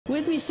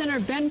With me, Senator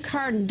Ben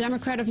Cardin,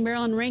 Democrat of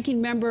Maryland, ranking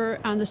member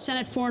on the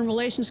Senate Foreign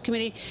Relations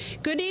Committee.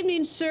 Good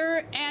evening,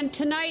 sir. And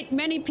tonight,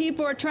 many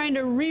people are trying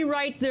to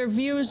rewrite their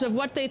views of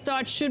what they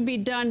thought should be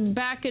done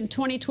back in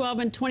 2012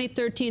 and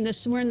 2013.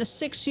 We're in the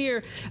 6th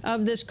year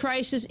of this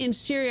crisis in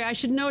Syria. I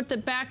should note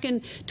that back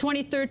in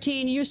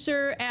 2013, you,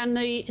 sir, and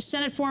the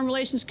Senate Foreign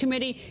Relations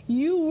Committee,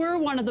 you were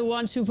one of the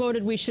ones who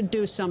voted we should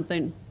do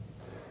something.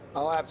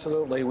 Oh,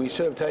 absolutely. We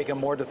should have taken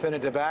more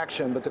definitive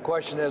action, but the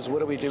question is, what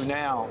do we do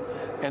now?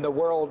 And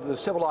the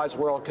civilized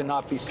world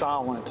cannot be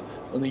silent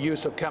on the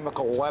use of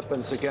chemical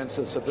weapons against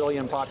the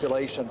civilian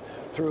population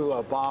through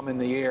a bomb in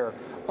the air.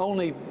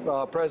 Only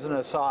President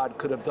Assad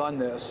could have done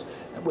this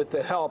with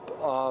the help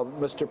of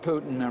Mr.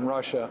 Putin and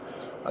Russia.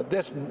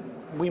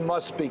 We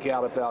must speak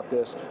out about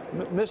this.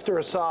 Mr.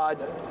 Assad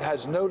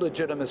has no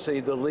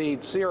legitimacy to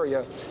lead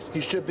Syria.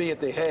 He should be at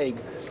The Hague,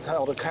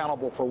 held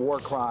accountable for war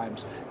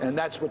crimes, and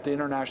that's what the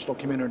international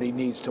community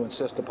needs to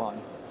insist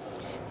upon.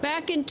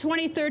 Back in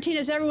 2013,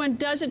 as everyone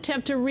does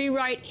attempt to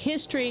rewrite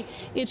history,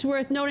 it's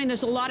worth noting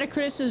there's a lot of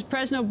criticism of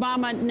President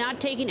Obama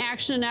not taking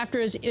action after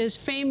his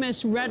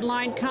famous red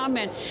line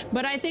comment.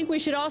 But I think we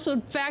should also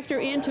factor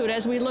into it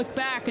as we look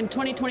back in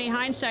 2020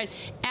 hindsight.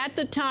 At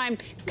the time,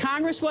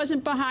 Congress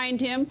wasn't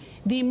behind him.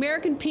 The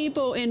American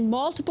people in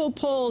multiple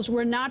polls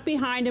were not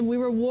behind him. We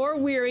were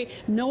war-weary.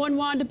 No one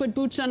wanted to put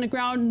boots on the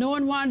ground. No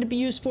one wanted to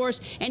use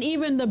force. And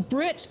even the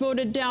Brits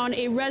voted down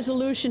a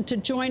resolution to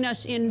join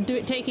us in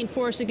taking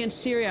force against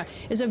Syria.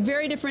 It's a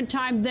very different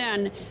time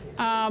then,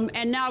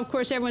 and now, of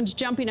course, everyone's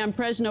jumping on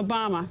President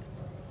Obama.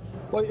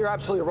 Well, you're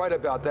absolutely right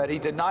about that. He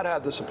did not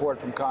have the support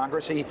from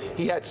Congress. He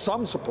had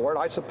some support.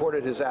 I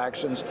supported his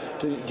actions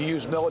to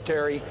use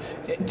military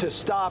to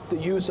stop the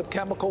use of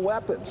chemical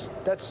weapons.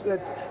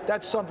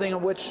 That's something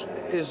in which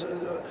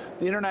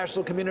the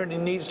international community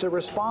needs to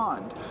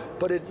respond.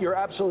 But you're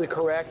absolutely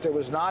correct. There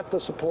was not the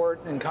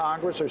support in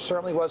Congress. There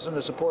certainly wasn't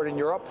the support in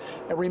Europe.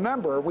 And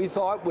remember, we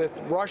thought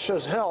with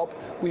Russia's help,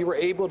 we were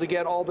able to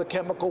get all the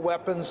chemical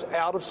weapons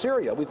out of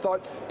Syria. We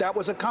thought that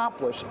was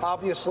accomplished.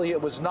 Obviously,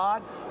 it was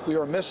not. We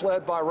were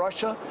misled by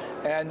Russia,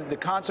 and the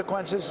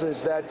consequences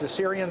is that the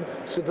Syrian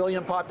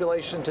civilian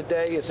population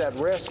today is at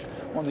risk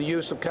on the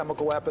use of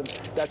chemical weapons.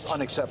 That's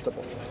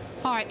unacceptable.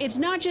 All right, it's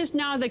not just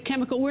now the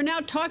chemical. We're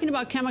now talking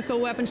about chemical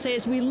weapons today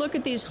as we look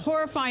at these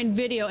horrifying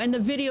video, and the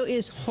video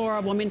is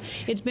horrible. I mean,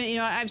 it's been, you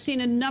know, I've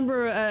seen a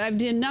number of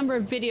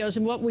videos,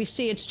 and what we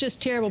see, it's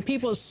just terrible.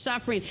 People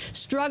suffering,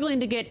 struggling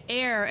to get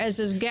air as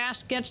this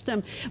gas gets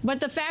them. But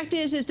the fact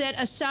is that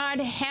Assad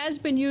has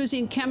been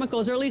using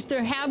chemicals, or at least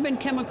there have been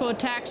chemical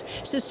attacks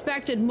suspected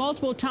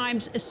multiple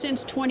times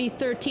since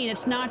 2013.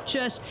 It's not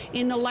just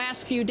in the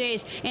last few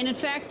days. And in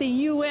fact, the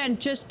UN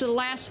just the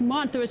last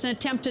month, there was an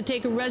attempt to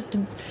take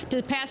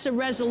to pass a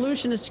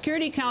resolution, the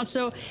Security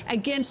Council,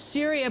 against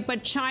Syria,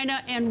 but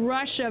China and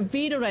Russia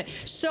vetoed it.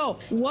 So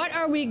what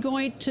are we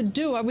going to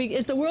do?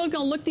 Is the world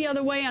going to look the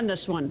other way on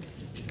this one?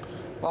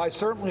 Well, I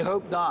certainly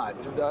hope not.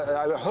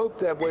 I hope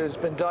that what has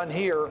been done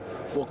here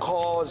will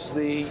cause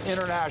the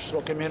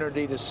international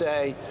community to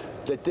say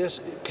that this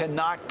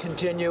cannot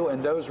continue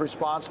and those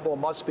responsible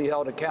must be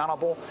held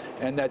accountable,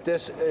 and that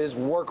this is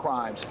war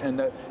crimes, and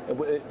that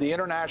the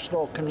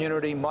international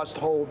community must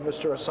hold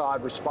Mr.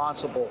 Assad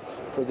responsible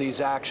for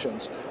these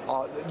actions.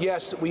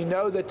 Yes, we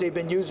know that they've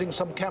been using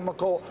some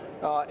chemical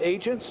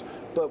agents,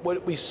 but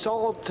what we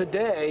saw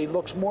today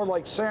looks more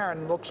like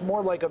sarin, looks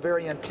more like a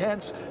very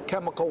intense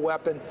chemical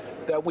weapon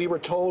that we were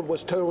told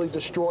was totally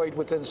destroyed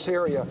within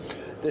Syria.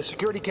 The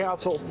Security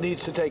Council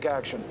needs to take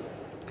action.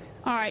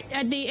 All right.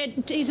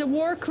 He's a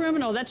war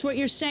criminal. That's what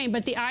you're saying.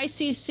 But the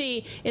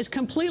ICC is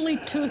completely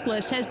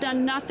toothless, has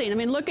done nothing. I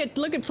mean, look at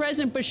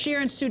President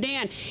Bashar in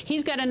Sudan.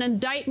 He's got an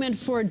indictment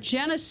for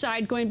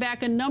genocide going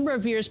back a number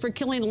of years for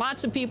killing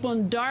lots of people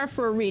in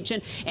Darfur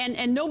region.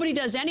 And nobody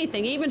does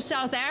anything. Even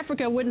South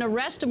Africa wouldn't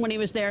arrest him when he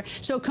was there.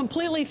 So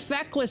completely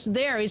feckless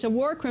there. He's a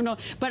war criminal.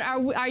 But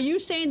are you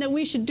saying that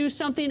we should do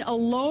something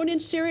alone in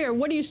Syria? Or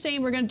what are you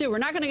saying we're going to do? We're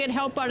not going to get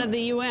help out of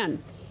the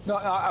UN. No,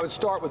 I would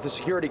start with the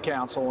Security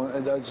Council.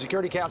 The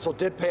Security Council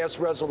did pass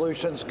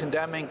resolutions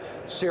condemning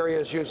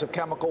Syria's use of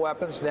chemical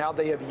weapons. Now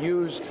they have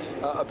used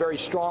a very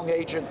strong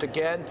agent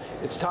again.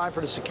 It's time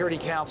for the Security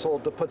Council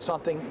to put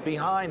something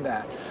behind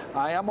that.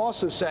 I am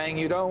also saying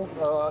you don't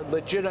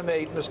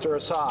legitimate Mr.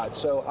 Assad.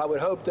 So I would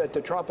hope that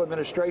the Trump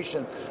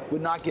administration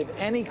would not give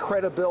any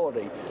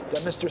credibility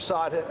that Mr.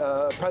 Assad,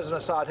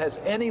 President Assad has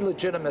any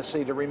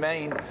legitimacy to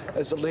remain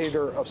as the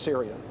leader of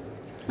Syria.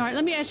 All right,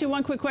 let me ask you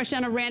one quick question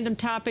on a random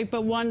topic,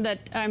 but one that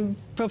I'm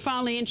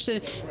profoundly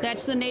interested in.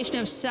 That's the nation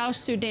of South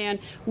Sudan,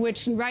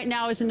 which right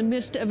now is in the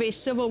midst of a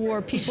civil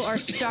war. People are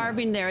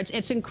starving there.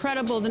 It's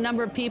incredible the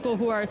number of people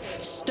who are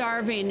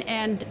starving.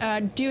 And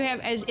do you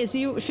have,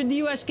 should the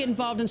U.S. get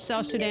involved in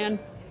South Sudan?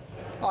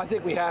 I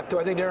think we have to.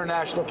 I think the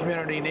international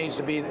community needs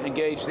to be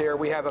engaged there.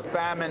 We have a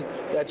famine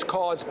that's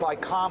caused by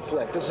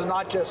conflict. This is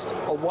not just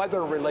a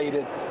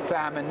weather-related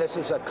famine. This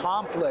is a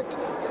conflict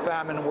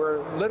famine where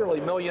literally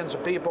millions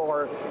of people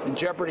are in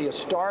jeopardy of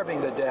starving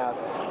to death.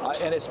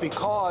 And it's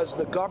because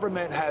the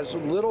government has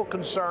little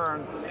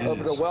concern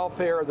over the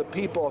welfare of the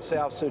people of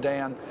South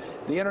Sudan.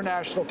 The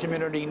international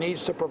community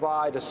needs to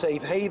provide a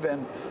safe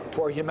haven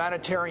for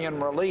humanitarian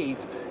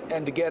relief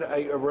and to get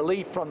a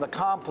relief from the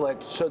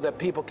conflict so that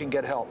people can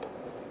get help.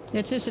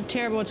 It's just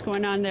terrible what's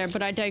going on there,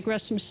 but I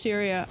digress from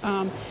Syria.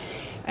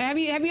 Have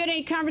you had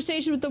any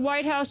conversation with the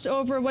White House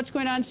over what's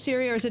going on in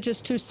Syria, or is it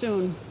just too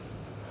soon?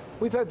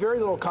 We've had very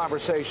little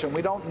conversation.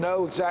 We don't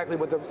know exactly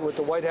what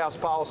the White House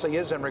policy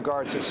is in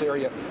regards to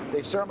Syria.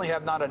 They certainly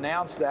have not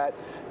announced that.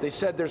 They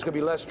said there's going to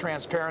be less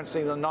transparency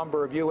in the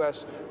number of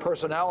U.S.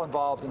 personnel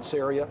involved in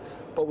Syria,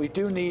 but we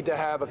do need to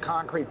have a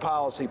concrete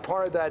policy.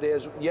 Part of that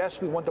is,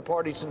 yes, we want the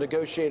parties to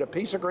negotiate a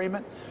peace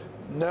agreement.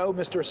 No,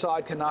 Mr.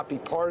 Assad cannot be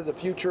part of the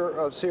future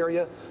of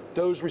Syria.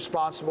 Those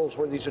responsible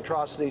for these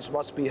atrocities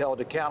must be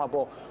held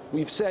accountable.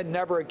 We've said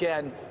never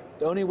again.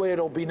 The only way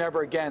it'll be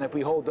never again if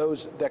we hold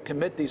those that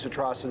commit these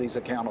atrocities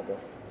accountable.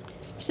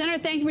 Senator,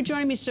 thank you for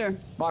joining me, sir.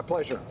 My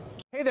pleasure.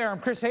 Hey there, I'm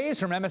Chris Hayes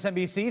from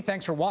MSNBC.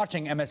 Thanks for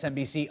watching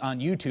MSNBC on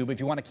YouTube. If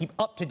you want to keep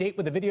up to date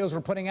with the videos we're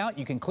putting out,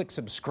 you can click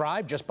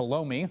subscribe just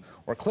below me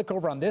or click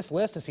over on this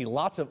list to see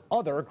lots of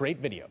other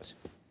great videos.